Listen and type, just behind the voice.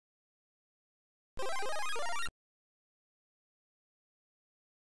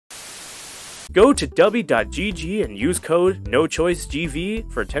Go to w.gg and use code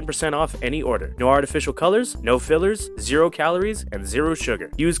NOCHOICEGV for 10% off any order. No artificial colors, no fillers, 0 calories, and 0 sugar.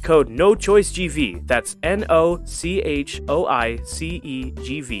 Use code NOCHOICEGV, that's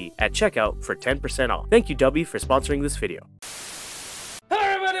NOCHOICEGV, at checkout for 10% off. Thank you, W, for sponsoring this video. Hello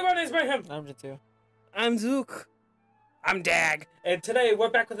everybody, my name's Mayhem. I'm Jitu. I'm Zook. I'm Dag. And today we're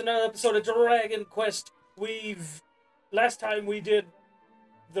back with another episode of Dragon Quest. Last time we did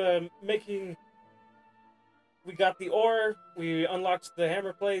we got the ore, we unlocked the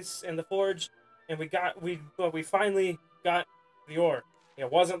hammer place and the forge, and we finally got the ore. It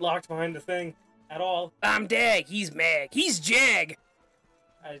wasn't locked behind the thing at all. I'm Dag, he's Mag, he's Jag!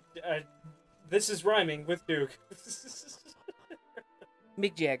 This is rhyming with Duke.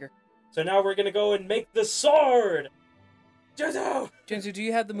 Mick Jagger. So now we're gonna go and make the sword! Jinzu, do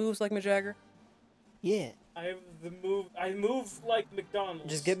you have the moves like Mick Jagger? Yeah. I move like McDonald's.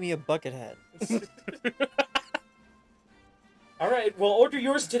 Just get me a bucket hat. Alright, well, order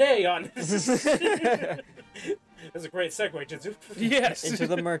yours today on... That's a great segue, Jinzu. Yes! Into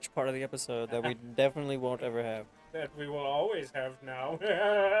the merch part of the episode that we definitely won't ever have. That we will always have now.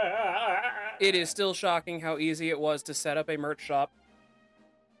 It is still shocking how easy it was to set up a merch shop.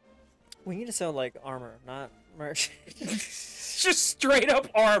 We need to sell, like, armor, not merch. Just straight up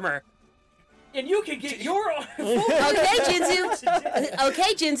armor. And you can get your... Okay, Jinzu.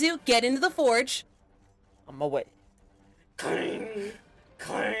 Okay, Jinzu, get into the forge. On my way. Clang,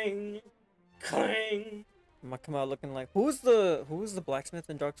 clang, clang. I'm gonna come out looking like... Who was the blacksmith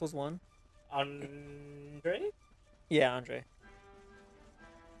in Dark Souls 1? Andre? Yeah, Andre.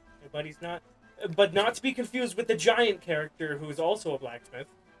 But he's not... But not to be confused with the giant character who is also a blacksmith.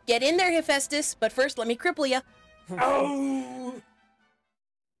 Get in there, Hephaestus, but first let me cripple ya. Oh!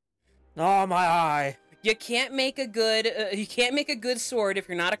 Oh, my eye. You can't make a good sword if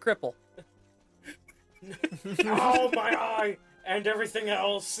you're not a cripple. Oh, my eye! And everything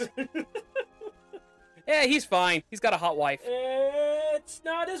else. Yeah, he's fine. He's got a hot wife. It's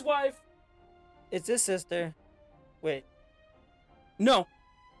not his wife. It's his sister. Wait. No.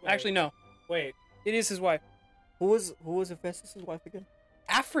 Wait. Actually, no. Wait. It is his wife. Who was Hephaestus' wife again?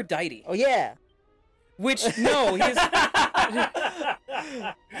 Aphrodite. Oh, yeah. Which, no, he's...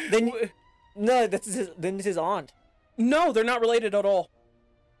 No, then it's his aunt. No, they're not related at all.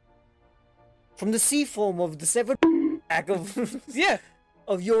 From the sea foam of the severed back of... Yeah.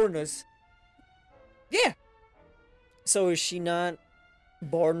 Of Uranus. Yeah. So is she not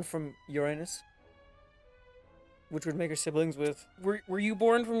born from Uranus? Which would make her siblings with... Were you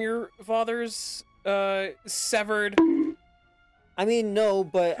born from your father's, severed... I mean, no,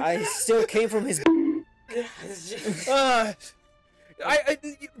 but I still came from his...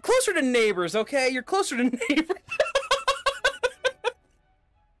 Closer to neighbors, okay? You're closer to neighbors.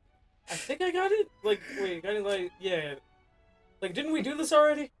 I think I got it. Yeah. Like, didn't we do this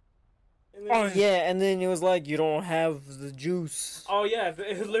already? Oh, yeah, and then it was like, you don't have the juice. Oh, yeah,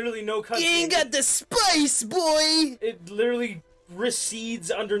 literally no cutscene. You ain't got the spice, boy! It literally recedes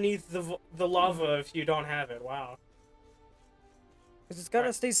underneath the lava if you don't have it. Wow. Because it's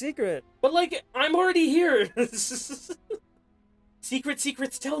gotta stay secret. But, like, I'm already here.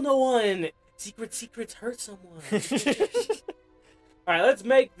 Secrets tell no one. Secrets hurt someone. Alright, let's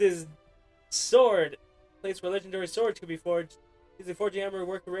make this sword. Place where legendary swords can be forged. Use a forging hammer,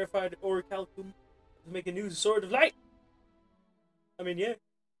 work a rarefied orichalcum to make a new sword of light. I mean, yeah.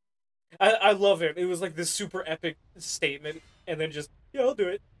 I love it. It was like this super epic statement, and then just, yeah, I'll do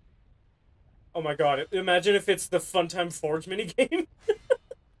it. Oh my god, imagine if it's the Funtime Forge minigame.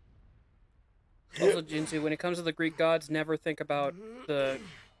 Also, Jinzu, when it comes to the Greek gods, never think about the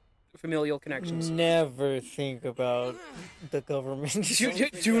familial connections. Never think about the government.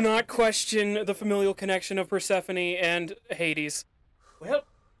 Do not question the familial connection of Persephone and Hades. Well,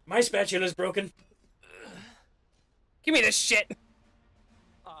 my spatula's broken. Give me this shit!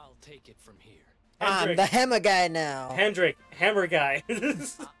 I'll take it from here. I'm the hammer guy now. Hendrik, hammer guy.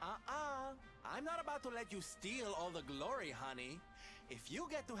 I'm not about to let you steal all the glory, honey. If you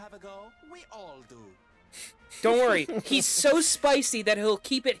get to have a go, we all do. Don't worry, he's so spicy that he'll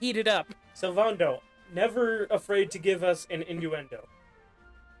keep it heated up. Salvando, never afraid to give us an innuendo.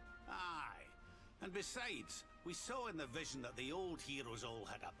 Aye. And besides, we saw in the vision that the old heroes all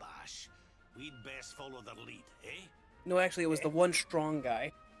had a bash. We'd best follow their lead, eh? No, actually, it was the one strong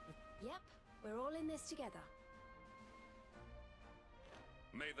guy. Yep, we're all in this together.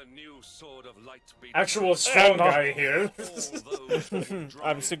 May the new sword of light be Actual strong guy here.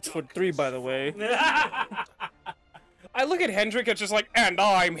 I'm 6'3", by the way. I look at Hendrik, it's just like, and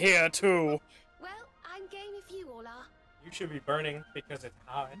I'm here too. Well, I'm game if you all are. You should be burning because it's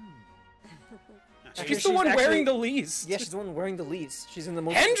hot. She's the one wearing the least. Yeah, she's the one wearing the least. She's in the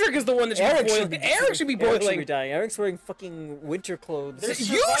most. Hendrik is the one that should Eric be should boiling. be, Eric should be boiling. Eric should be dying. Eric's wearing fucking winter clothes.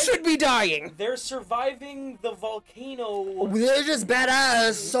 You should be dying. They're surviving the volcano. They're just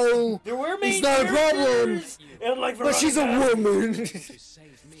badass, so There were main it's not a problem. characters, And like But she's a woman. To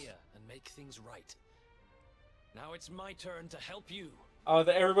save Mia and make things right. Now it's my turn to help you. Oh,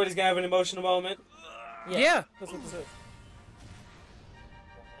 everybody's gonna have an emotional moment. Yeah. That's what this is.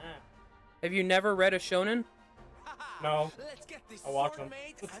 Have you never read a shonen? No. Let's get this I'll watch sword them.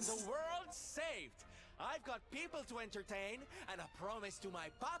 made and the world saved. I've got people to entertain and a promise to my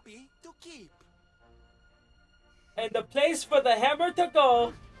puppy to keep. And the place for the hammer to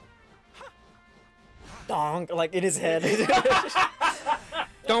go. Donk, like in his head.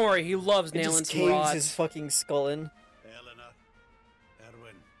 Don't worry, he loves It nailing just some caves rods. his fucking skull in. Eleanor,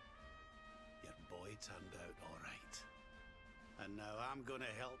 Erwin, your boy turned out all right. And now I'm gonna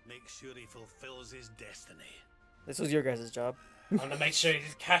help make sure he fulfills his destiny. This was your guys' job. I'm gonna make sure he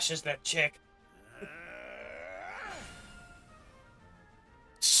cashes that check.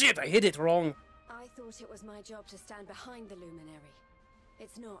 Shit, I hit it wrong. I thought it was my job to stand behind the luminary.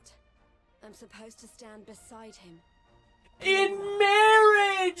 It's not. I'm supposed to stand beside him. In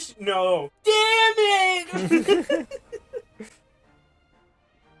marriage! No. Damn it!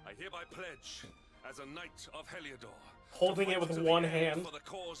 I hereby pledge, as a knight of Heliodor, Holding to it fight with to one the end hand. for the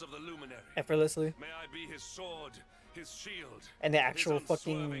cause of the luminary. Effortlessly. May I be his sword, his shield, And the actual his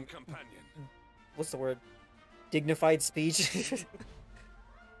unswerving fucking... companion. What's the word? Dignified speech.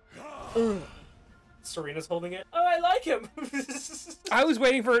 Serena's holding it. Oh, I like him. I was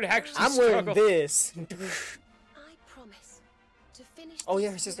waiting for it to actually I'm wearing struggle. this. I promise to finish. Oh yeah,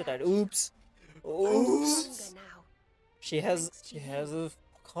 this her sister without died. Oops. longer Oops. now. She has a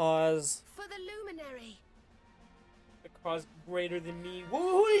cause. For the luminary. A cause greater than me.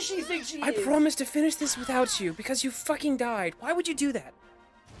 Who does she think she I is? promised to finish this without you because you fucking died. Why would you do that?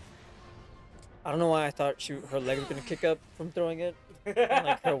 I don't know why I thought her leg was gonna kick up from throwing it. And,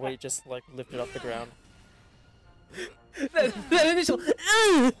 like her weight just like lifted off the ground. that initial.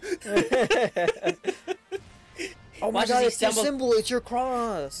 Oh my Watch as god, he it's your stumbles- symbol, it's your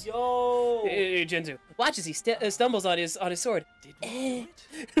cross. Yo. Hey, Jinzu, watch as he stumbles on his sword.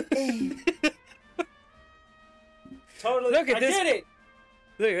 Totally. Look at I this- did it.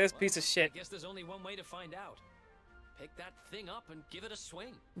 Look at this piece of shit. I guess there's only one way to find out. Pick that thing up and give it a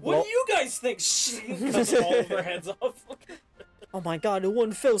swing. What do you guys think? Cuts all of their heads off. Oh my god, in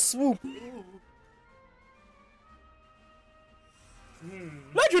one fell swoop.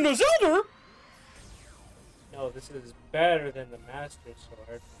 Legend of Zelda. No, this is better than the Master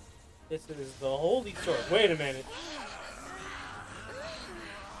Sword. This is the Holy Sword. Wait a minute.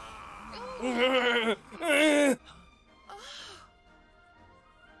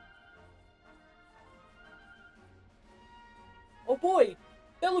 Oh boy,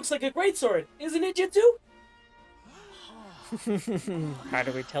 that looks like a great sword, isn't it, Jitsu? How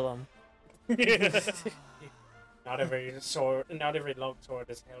do we tell him? Not every sword, not every long sword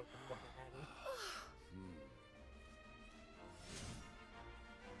is held with one hand.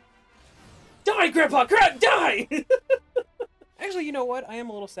 Die, Grandpa! Die! Actually, you know what? I am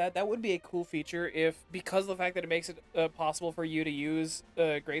a little sad. That would be a cool feature if, because of the fact that it makes it possible for you to use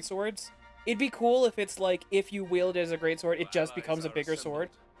great swords, it'd be cool if it's like, if you wield it as a great sword, it just becomes a bigger sword.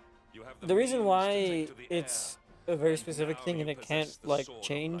 The reason why it's a very specific thing and it can't like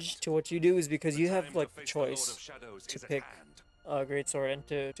change to what you do is because you have like the choice to pick a great sword and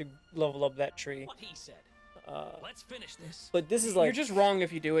to level up that tree. What he said. Let's finish this. But this is like You're just wrong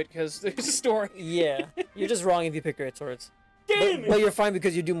if you do it, because there's a story. yeah, you're just wrong if you pick great swords. Damn But you're fine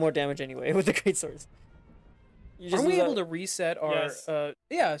because you do more damage anyway with the great swords. You Are we lose able that- to reset our... Yes.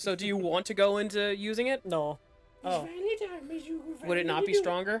 yeah, so do you want to go into using it? No, Oh. Would it not be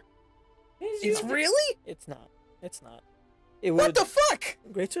stronger? It's really? it's not. It's not. It What would. the fuck?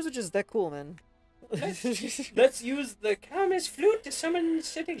 Great swords are just that cool, man. Let's use the Kami's flute to summon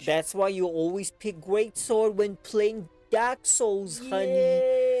Sedition. That's why you always pick great sword when playing Dark Souls, honey.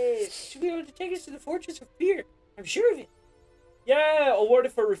 Yes. Should be able to take us to the Fortress of Fear. I'm sure of it. Yeah,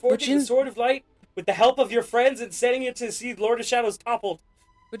 awarded for reforging the Sword of Light with the help of your friends and setting it to see Lord of Shadows toppled.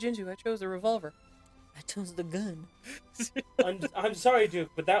 But Jinju, I chose the revolver. I chose the gun. I'm sorry, Duke,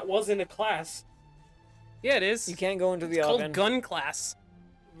 but that wasn't a class. Yeah, it is. You can't go into the It's called oven. gun class.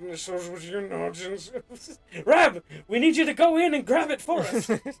 Rab, we need you to go in and grab it for us.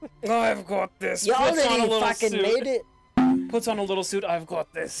 I've got this. You Puts on a already little fucking suit. made it. Puts on a little suit. I've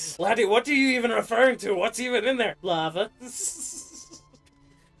got this. Laddie, what are you even referring to? What's even in there? Lava.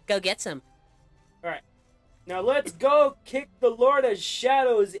 Go get some. Alright. Now let's go kick the Lord of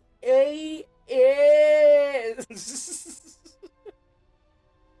Shadows' S.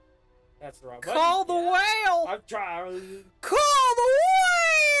 That's the wrong button. Call the whale! I'm trying. Call the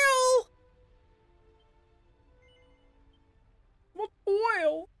whale! What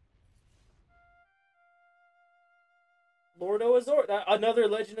whale? Lord Azor. Another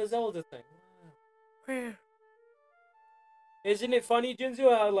Legend of Zelda thing. Isn't it funny,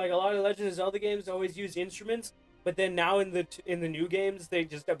 Jinzu, how like a lot of Legend of Zelda games always use instruments, but then now in the new games they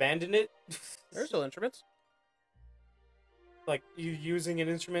just abandon it? There's still instruments. Like you using an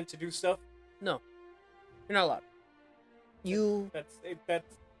instrument to do stuff? No. You're not allowed. That's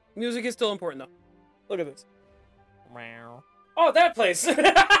Music is still important, though. Look at this. oh, that place. The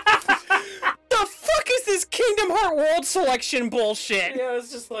fuck is this Kingdom Heart World Selection bullshit? Yeah,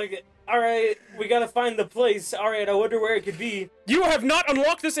 it's just like, all right, we gotta find the place. All right, I wonder where it could be. You have not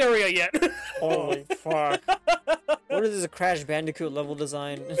unlocked this area yet. Holy fuck. What is this, a Crash Bandicoot level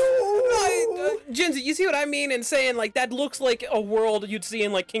design? Jinzy, you see what I mean in saying, like, that looks like a world you'd see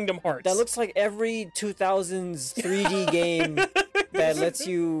in, like, Kingdom Hearts. That looks like every 2000s 3D game that lets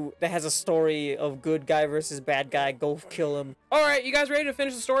you, that has a story of good guy versus bad guy, go kill him. Alright, you guys ready to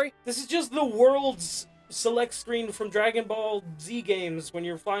finish the story? This is just the world's select screen from Dragon Ball Z games when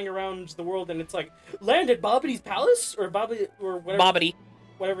you're flying around the world and it's like, land at Babbidi's palace? Or Bobby, or whatever. Bobbity.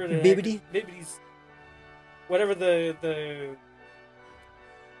 Whatever the Bibbidi? Bibbidi's. Whatever the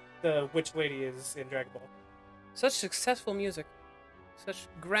witch lady is in Dragon Ball. Such successful music. Such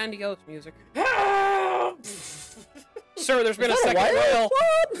grandiose music. Sir, there's been a second whale.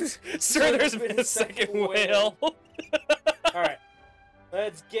 Sir, there's been a second whale. Alright.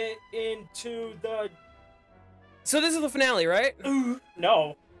 Let's get into the... So this is the finale, right?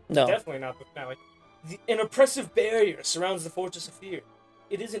 No. No. Definitely not the finale. An oppressive barrier surrounds the Fortress of Fear.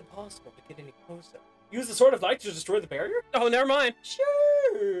 It isn't possible to get any closer. Use the Sword of Light to destroy the barrier? Oh, never mind.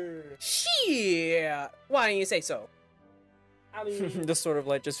 Sure. Shit. Why didn't you say so? I mean... This sort of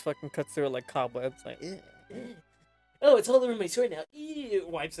like just fucking cuts through it like cobwebs. Like, oh, it's all over my sword now. Ew,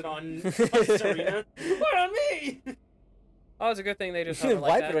 wipes it on Serena. What on me? Oh, it's a good thing they just have it like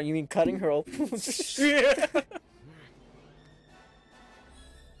wipe that. it on, you mean cutting her open? Yeah.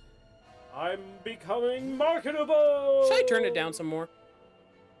 I'm becoming marketable! Should I turn it down some more?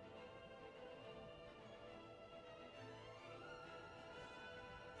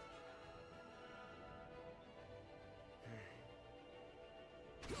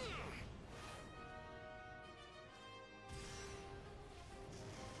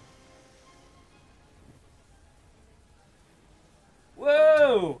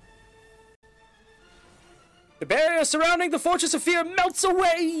 Whoa! The barrier surrounding the Fortress of Fear melts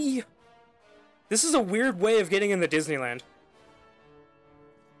away! This is a weird way of getting into Disneyland.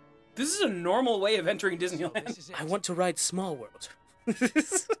 This is a normal way of entering Disneyland. I want to ride Small World.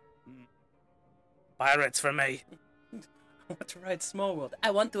 Pirates for me. I want to ride Small World.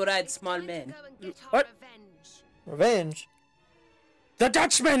 I want to ride Small Men. What? Revenge? The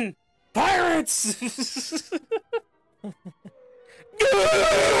Dutchmen! Pirates!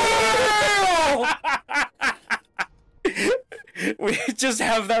 We just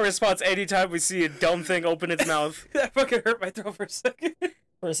have that response anytime we see a dumb thing open its mouth. That fucking hurt my throat for a second.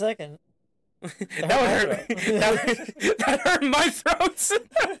 For a second. That would hurt. That hurt my throat.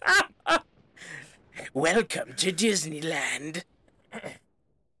 Welcome to Disneyland.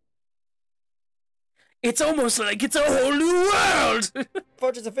 It's almost like it's a whole new world.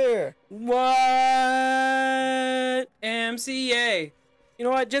 Fortress of Fear. What? MCA. You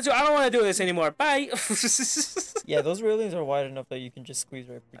know what, Jetsu? I don't want to do this anymore. Bye. Yeah, those railings are wide enough that you can just squeeze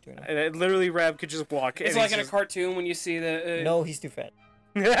right between them. And literally, Rab could just walk. It's like in a cartoon when you see the... No, he's too fat.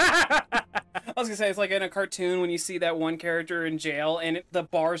 I was gonna say, it's like in a cartoon when you see that one character in jail and the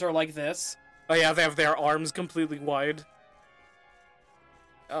bars are like this. Oh yeah, they have their arms completely wide.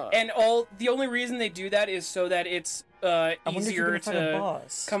 And the only reason they do that is so that it's easier to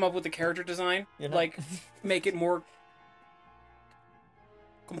come up with the character design. Like, make it more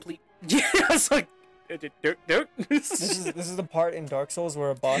complete. Yeah, it's like... This is the part in Dark Souls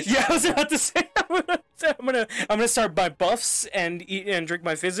where a boss... Yeah, I was about to say, I'm gonna start my buffs and eat and drink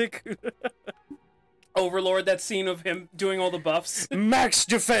my physic. Overlord, that scene of him doing all the buffs. Max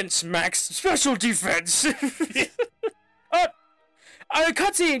defense, max special defense.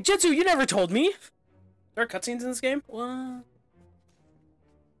 Cutscene, Jetsu, you never told me. There are cutscenes in this game? What?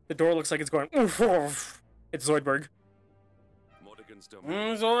 The door looks like it's going. Oof, oof. It's Zoidberg.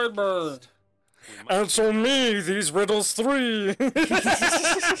 Zoidberg. Answer me these riddles 3.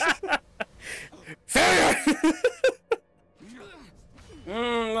 Failure. The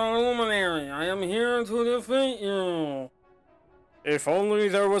Luminary, I am here to defeat you. If only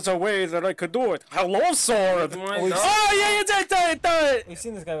there was a way that I could do it. Hello, sword! My Darth- Oh, yeah, you did it! We've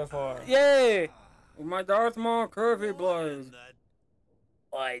seen this guy before. Yay! My Darth Maul curvy blade.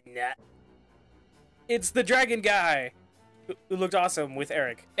 Why not? It's the dragon guy who looked awesome with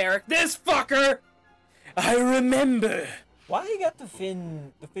Eric. Eric, this fucker! I remember. Why he got the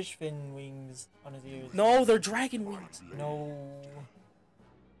fish fin wings on his ears? No, they're dragon wings. No.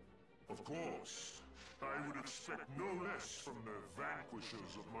 Of course, I would expect no less from the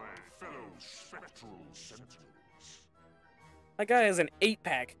vanquishers of my fellow spectral sentinels. That guy is an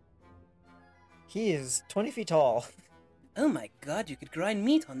 8-pack. He is 20 feet tall. Oh my god, you could grind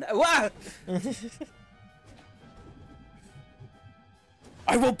meat on that. Wow!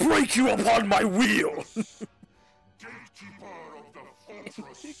 I will break you upon my wheel. Gatekeeper of the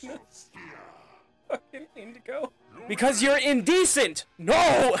fortress of fear. Fucking Indigo. Because you're indecent.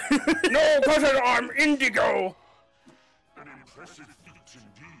 No. No, because I'm indigo. An impressive feat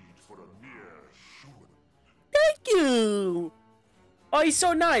indeed for a mere human. Thank you. Oh, he's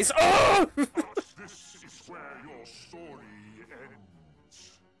so nice. Oh. But this is where your story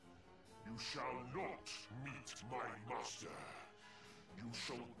ends. You shall not meet my master. You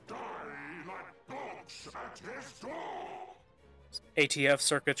shall die like dogs at his door. ATF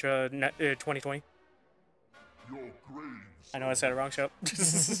circa 2020. Your graves. I know I said it wrong, show.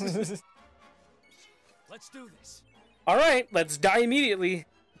 Let's do this. All right, let's die immediately.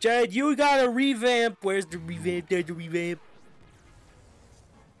 Jed, you gotta revamp. Where's the revamp? There's the revamp.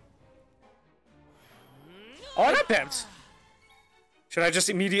 Oh, I got pimps. Should I just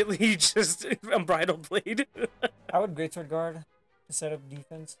immediately just unbridled blade? I would greatsword guard instead of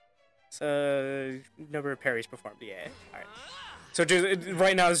defense. So number of parries performed. Yeah. All right. So just,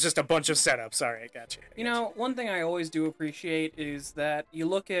 right now it's just a bunch of setups. All right, gotcha. You know, one thing I always do appreciate is that you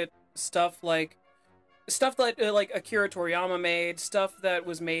look at stuff that like Akira Toriyama made, stuff that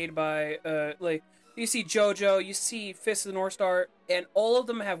was made by like you see JoJo, you see Fist of the North Star, and all of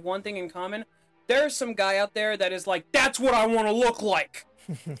them have one thing in common. There's some guy out there that is like, that's what I want to look like.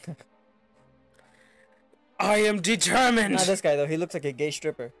 I am determined. Not this guy though. He looks like a gay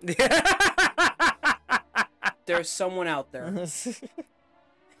stripper. There's someone out there, and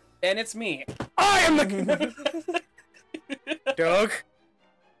it's me. I am the Doug.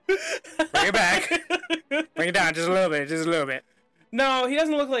 Bring it back. Bring it down just a little bit. Just a little bit. No, he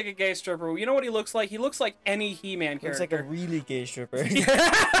doesn't look like a gay stripper. You know what he looks like? He looks like any He-Man character. Looks like a really gay stripper.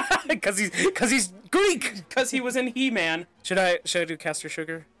 Because he's Greek. Because he was in He-Man. Should I do caster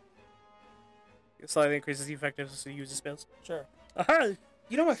sugar? It slightly increases the effectiveness of use spells. Sure.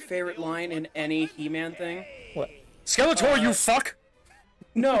 You know my favorite line in any He-Man thing? What? Skeletor, you fuck.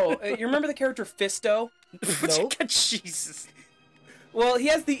 No, you remember the character Fisto? No. Jesus. Well, he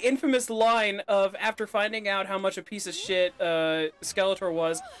has the infamous line of, after finding out how much a piece of shit Skeletor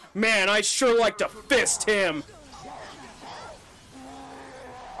was, man, I sure like to fist him.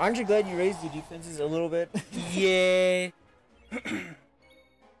 Aren't you glad you raised your defenses a little bit? Yeah.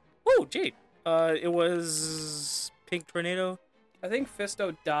 Oh, gee. It was Pink Tornado. I think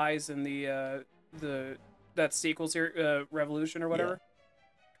Fisto dies in that sequel series, Revolution or whatever.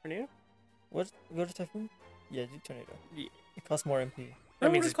 Yeah. Tornado? What? Go to Typhoon? Yeah, do Tornado. Yeah. It costs more MP.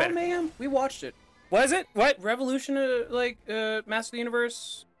 That means means it's better. Mayhem? We watched it. Was it? What? Revolution, Master of the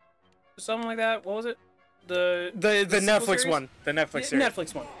Universe, something like that. What was it? The Netflix series? one. The Netflix series.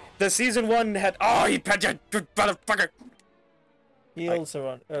 Netflix one. The season one had. Oh, you motherfucker. Heal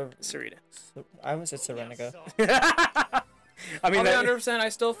Serena. Serena. I almost said Serenica. I mean, I'll be 100%. I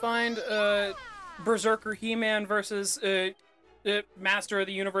still find Berserker He-Man versus Master of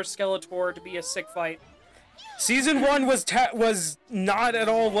the Universe Skeletor to be a sick fight. Season 1 was not at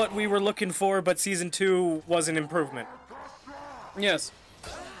all what we were looking for, but Season 2 was an improvement. Yes.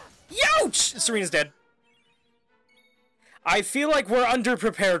 Youch! Serena's dead. I feel like we're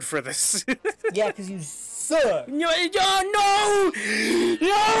underprepared for this. Yeah, because you suck. No!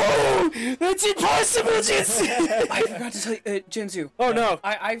 That's impossible, Jinzu! I forgot to tell you, Jinzu. Oh, no.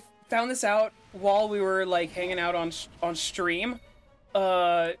 I found this out while we were, like, hanging out on stream.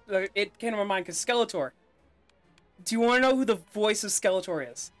 It came to my mind because Skeletor. Do you want to know who the voice of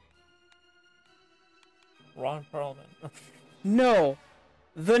Skeletor is? Ron Perlman. No.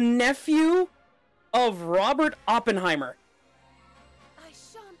 The nephew of Robert Oppenheimer.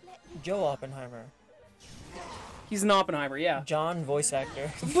 Joe Oppenheimer. He's an Oppenheimer, yeah. John, voice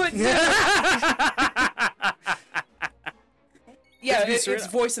actor. But yeah, it's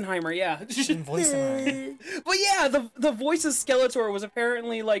Voicenheimer, yeah. Voicenheimer. But yeah, the voice of Skeletor was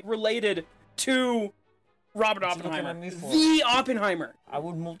apparently like related to Robert What you looking Oppenheimer. at me for? The Oppenheimer. I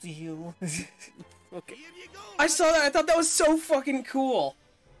would multi-heal. Okay. I saw that. I thought that was so fucking cool.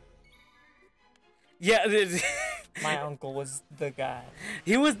 Yeah. My uncle was the guy.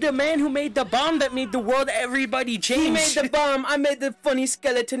 He was the man who made the bomb that made the world everybody change. He made the bomb. I made the funny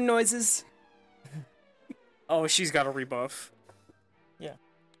skeleton noises. Oh, she's got a rebuff. Yeah.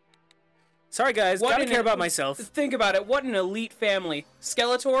 Sorry, guys. Gotta care about myself. Think about it. What an elite family.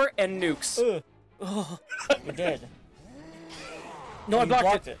 Skeletor and Nukes. Oh, you're dead. No, I You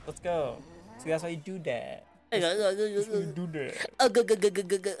blocked it. Let's go. See, that's how you do that. Here Do that.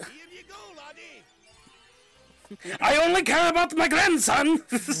 you go, laddie. I only care about my grandson.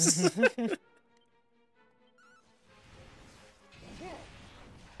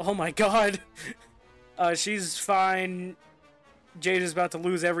 Oh my god. She's fine. Jade is about to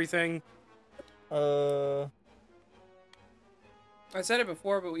lose everything. I said it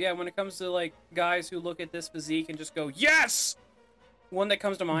before, but yeah, when it comes to like guys who look at this physique and just go, yes! One that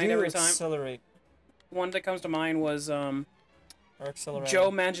comes to mind every time. Accelerate. One that comes to mind was Or accelerate.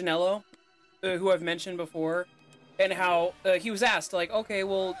 Joe Manganiello, who I've mentioned before, and how he was asked, like, okay,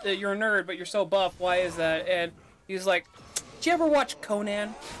 well, you're a nerd, but you're so buff, why is that? And he's like, did you ever watch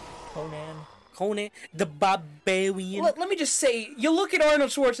Conan? Conan, the barbarian. Let me just say, you look at Arnold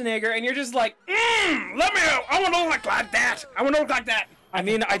Schwarzenegger, and you're just like, I want to look like that. I want to look like that. I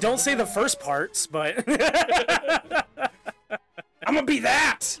mean, I don't say the first parts, but... I'm gonna be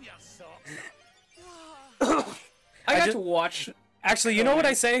that! I got to watch... Actually, you know what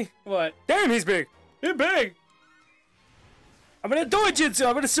I say? What? Damn, he's big. He's big! I'm gonna do it, Jitsu.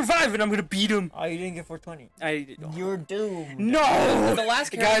 I'm gonna survive, and I'm gonna beat him. Oh, you didn't get 420. You're doomed. No! The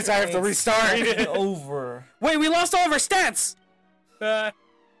last Guys, I have to restart. It's over. Wait, we lost all of our stats! The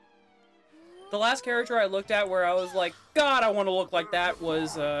last character I looked at where I was like, God, I want to look like that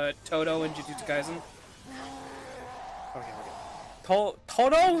was Toto in Jujutsu Kaisen.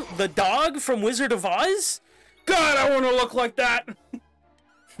 Toto? The dog from Wizard of Oz? God, I want to look like that!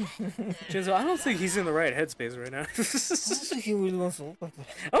 Jinzo, I don't think he's in the right headspace right now. I don't think he really wants to look like that.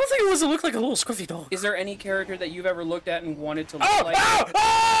 I don't think he wants to look like a little scruffy dog. Is there any character that you've ever looked at and wanted to look like?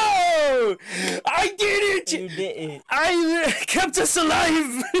 Oh! I did it! You did it. I kept us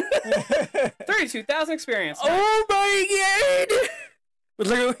alive! 32,000 experience. Oh my god!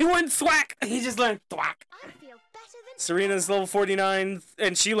 Look, he went thwack! He just learned thwack. Serena's level 49,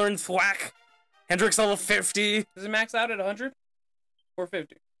 and she learned thwack. Hendrick's level 50. Does it max out at 100? Or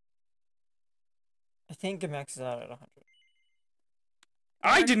 50? I think it maxes out at 100.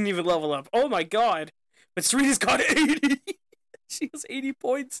 I didn't even level up. Oh my god. But Serena's got 80. She has 80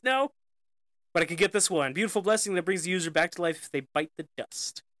 points now. But I can get this one. Beautiful blessing that brings the user back to life if they bite the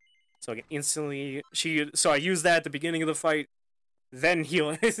dust. So I can instantly... So I use that at the beginning of the fight. Then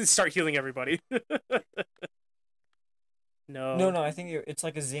heal... start healing everybody. No, I think it's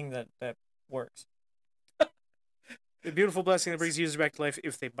like a zing that works. The beautiful blessing that brings users back to life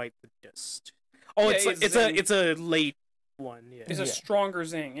if they bite the dust. Oh, Yeah, it's a late one. Yeah. It's a stronger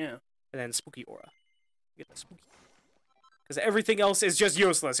zing, yeah. And then spooky aura. Get the spooky. Because everything else is just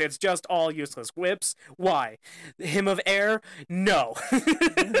useless. It's just all useless. Whips, why? Hymn of air, no.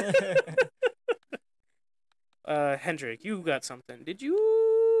 Hendrik, you got something. Did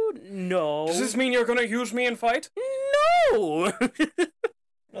you? No. Does this mean you're gonna use me in fight? No.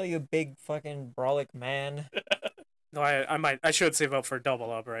 No, you big fucking brolic man. No, I should save up for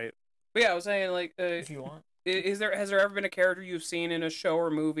double up, right? But yeah, I was saying, like, If you want. has there ever been a character you've seen in a show or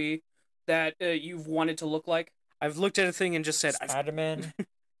movie that you've wanted to look like? I've looked at a thing and just said Spider-Man.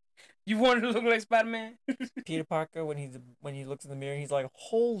 You wanted to look like Spider-Man? Peter Parker, when he looks in the mirror, he's like,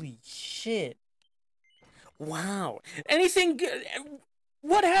 holy shit. Wow. Anything good?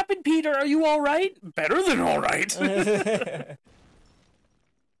 What happened, Peter? Are you all right? Better than all right.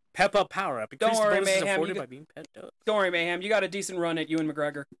 Pep up power up. Don't worry, bonuses Mayhem. afforded by being pepped up. Don't worry, Mayhem. You got a decent run at Ewan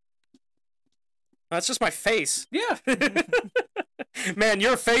McGregor. That's just my face. Yeah. Man,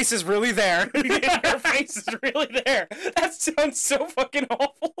 your face is really there. Your face is really there. That sounds so fucking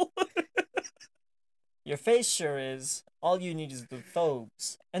awful. Your face sure is. All you need is the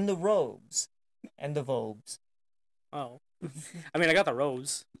thobes. And the robes. And the vobes. Oh. I mean, I got the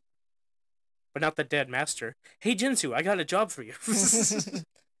rose. But not the dead master. Hey, Jinsu, I got a job for you.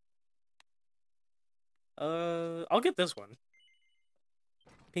 I'll get this one.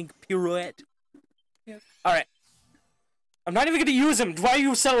 Pink pirouette. Yeah. Alright. I'm not even gonna use him. Why are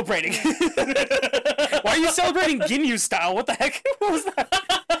you celebrating? Why are you celebrating Ginyu style? What the heck? What was that?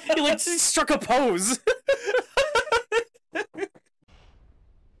 He like just struck a pose.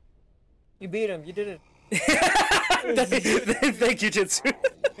 You beat him. You did it. Thank you, Jinsu. How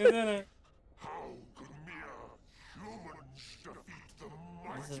could mere humans defeat the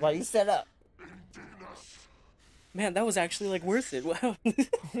mighty This is why you set up. indeed? Man, that was actually like worth it. Wow.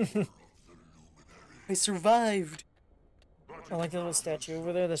 I survived. I like the little statue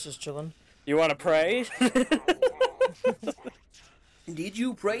over there that's just chilling. You want to pray? Did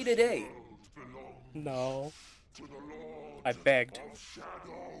you pray today? No. I begged.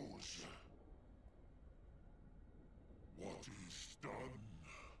 What is done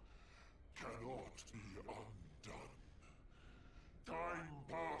cannot be undone. Time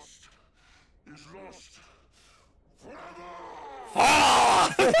past is lost forever.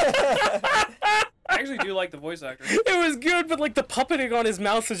 I actually do like the voice actor. It was good, but like the puppeting on his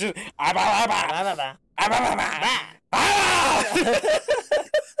mouth was just.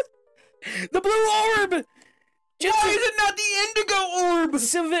 The blue orb! Why is it not the indigo orb?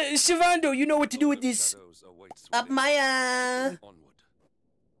 Shivando, you know what to do with this. Up my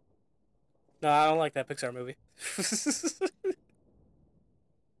No, I don't like that Pixar movie.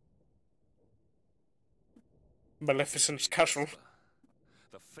 Maleficent's castle.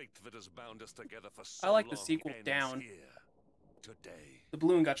 The fate that has bound us together for I like the sequel Down. Today. The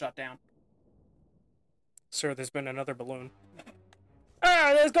balloon got shot down. Sir, there's been another balloon.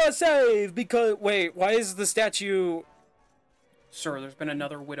 Ah, let's go save! Because, wait, why is the statue... Sir, there's been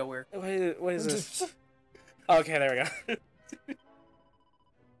another widower. What is this? Okay, there we go.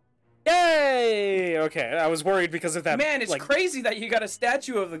 Yay! Okay, I was worried because of that. Man, it's like, crazy that you got a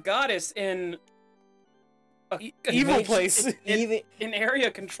statue of the goddess in an evil place. in an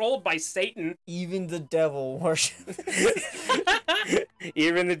area controlled by Satan. Even the devil worships.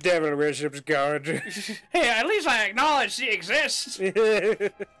 Even the devil worships God. Hey, at least I acknowledge she exists.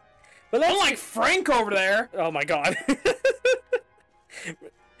 But Unlike Frank over there. Oh my God.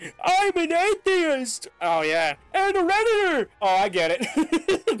 I'm an atheist! Oh yeah. And a redditor! Oh, I get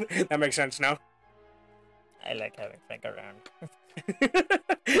it. That makes sense now. I like having Frank around.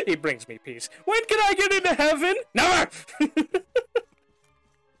 He brings me peace. When can I get into heaven? Never!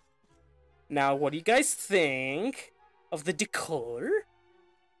 Now, what do you guys think of the decor?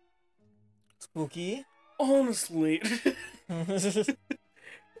 Spooky. Honestly. Can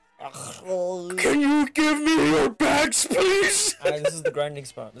you give me your bags, please? Alright, this is the grinding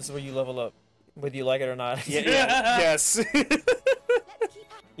spot. This is where you level up, whether you like it or not. Yeah, yes.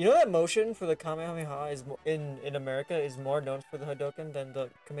 You know that motion for the Kamehameha is in America is more known for the Hadoken than the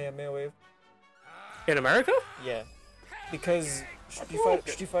Kamehameha wave? In America? Yeah. Because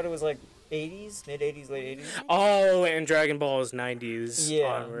Street Fighter was like 80s, mid-80s, late 80s. Oh, and Dragon Ball is 90s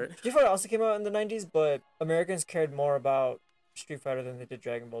Yeah. onward. Street Fighter also came out in the 90s, but Americans cared more about Street Fighter than they did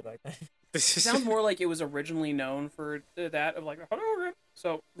Dragon Ball back then. It sounds more like it was originally known for that of like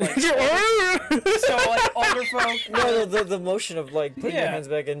so like older folk. No, the motion of like putting your hands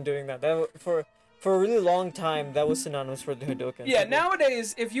back and doing that. That for a really long time that was synonymous for the Hadoken. Yeah,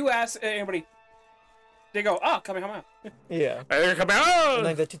 nowadays if you ask anybody, they go, "Oh, Kamehameha." Yeah. Kamehameha! In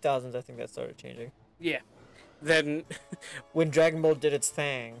like the 2000s, I think that started changing. Yeah. Then when Dragon Ball did its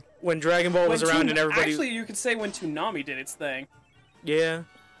thing. When Dragon Ball was around and everybody... Actually, you could say when Toonami did its thing. Yeah.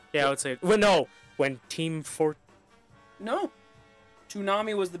 Yeah, I would say... Well, no. When Team No.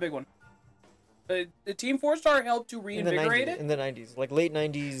 Toonami was the big one. The Team 4-Star helped to reinvigorate it? In the 90s. Like late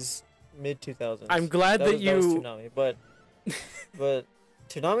 90s, mid 2000s. I'm glad that was Toonami, but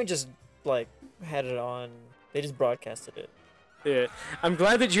Toonami just, like, had it on... They just broadcasted it. Yeah, I'm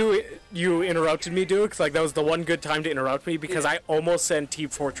glad that you interrupted me, Duke. Like that was the one good time to interrupt me because I almost sent Team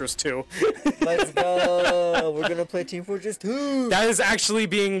Fortress 2. Let's go! We're gonna play Team Fortress 2. That is actually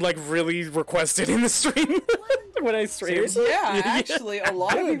being like really requested in the stream when I stream. Seriously? Yeah, actually, a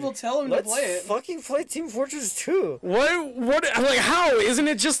lot of people tell him to play it. Let's fucking play Team Fortress 2. What? Like how? Isn't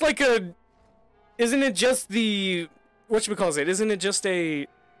it just like a? Isn't it just the? Whatchamacallit? Isn't it just a?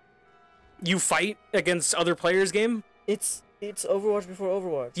 You fight against other players game? It's Overwatch before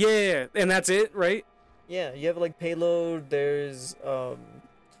Overwatch. Yeah, and that's it, right? Yeah, you have like payload. There's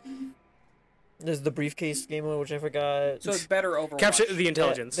the briefcase game mode, which I forgot. So it's better Overwatch. Capture the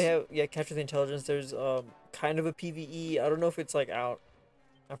intelligence. Capture the intelligence. There's kind of a PvE. I don't know if it's like out.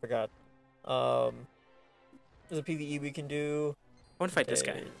 I forgot. There's a PvE we can do. I want to fight this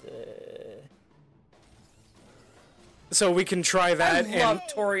guy. So we can try that. I love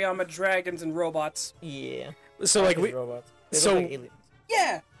Toriyama dragons and robots. Yeah. So like robots. They look like aliens.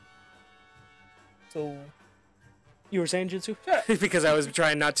 Yeah. So you were saying Jutsu? Because I was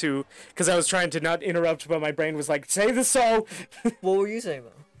trying not to. Because I was trying to not interrupt, but my brain was like, "Say the so." What were you saying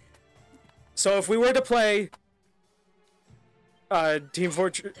though? So if we were to play Team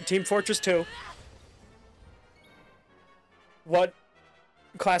Fortress 2, what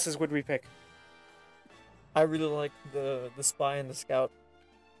classes would we pick? I really like the spy and the scout.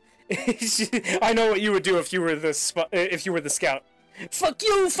 I know what you would do if you were the scout. Fuck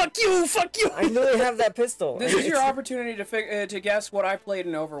you! Fuck you! Fuck you! I literally have that pistol. This is your opportunity to guess what I played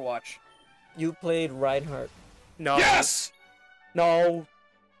in Overwatch. You played Reinhardt. No. Yes! No.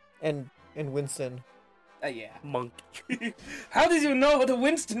 And Winston. Yeah. Monkey. How did you know the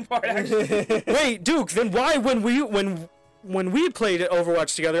Winston part, actually? Wait, Duke, then why when we played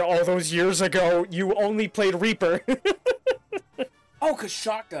Overwatch together all those years ago, you only played Reaper? Oh, 'cause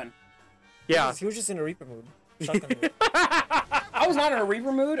shotgun. Yeah. He was just in a Reaper mood. Shotgun mood. I was not in a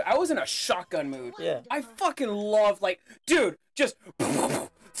Reaper mood. I was in a shotgun mood. Yeah. I fucking loved, like, dude, just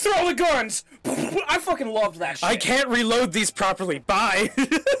throw the guns. I fucking loved that shit. I can't reload these properly. Bye.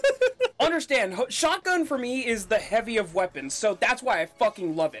 Understand, shotgun for me is the heavy of weapons, so that's why I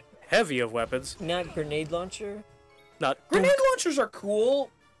fucking love it. Heavy of weapons. Not grenade launcher. Not Grenade launchers are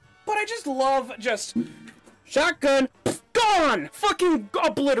cool, but I just love shotgun, gone, fucking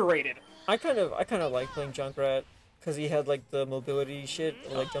obliterated. I kind of like playing Junkrat because he had like the mobility shit,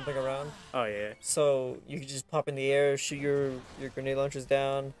 or, like jumping around. Oh yeah. So you could just pop in the air, shoot your grenade launchers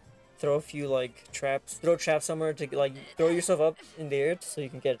down, throw a few like traps, throw a trap somewhere to like throw yourself up in the air so you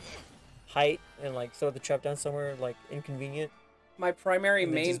can get height and like throw the trap down somewhere like inconvenient. My primary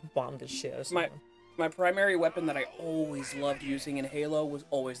And then main just bomb the shit out of someone. my primary weapon that I always loved using in Halo was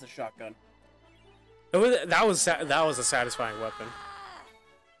always the shotgun. That was a satisfying weapon.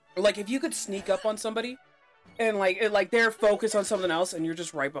 Like if you could sneak up on somebody and like they're focused on something else and you're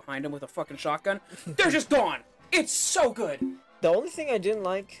just right behind them with a fucking shotgun, they're just gone. It's so good. The only thing I didn't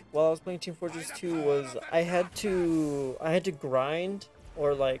like while I was playing Team Fortress 2 was I had to grind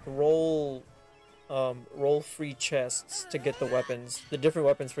or like roll free chests to get the weapons, the different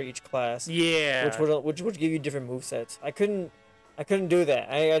weapons for each class. Yeah. Which would give you different movesets. I couldn't do that.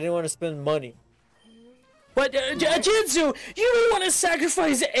 I didn't want to spend money. But Jinzu, you don't want to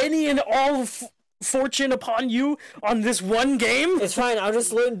sacrifice any and all fortune upon you on this one game? It's fine. I'll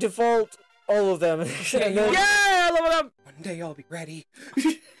just learn default all of them. Yeah, level up. One day I'll be ready.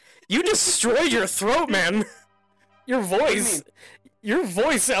 You destroyed your throat, man. Your voice. Your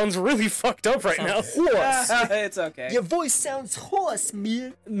voice sounds really fucked up right now. Hoarse. It's okay. Your voice sounds hoarse,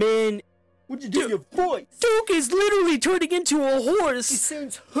 man. Man, what'd you do to your voice? Duke is literally turning into a horse. He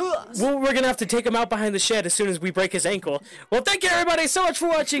sounds hoarse. Well, we're gonna have to take him out behind the shed as soon as we break his ankle. Well, thank you everybody so much for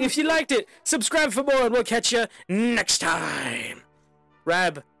watching. If you liked it, subscribe for more and we'll catch you next time.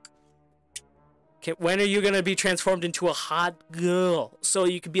 Rab, when are you gonna be transformed into a hot girl so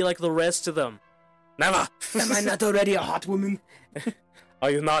you can be like the rest of them? Never. Am I not already a hot woman?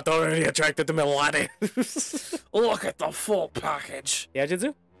 Are you not already attracted to Milani? Look at the full package. Yeah,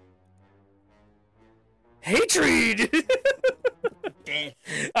 Jinzu? Hatred!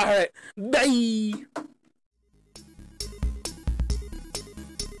 Alright, bye!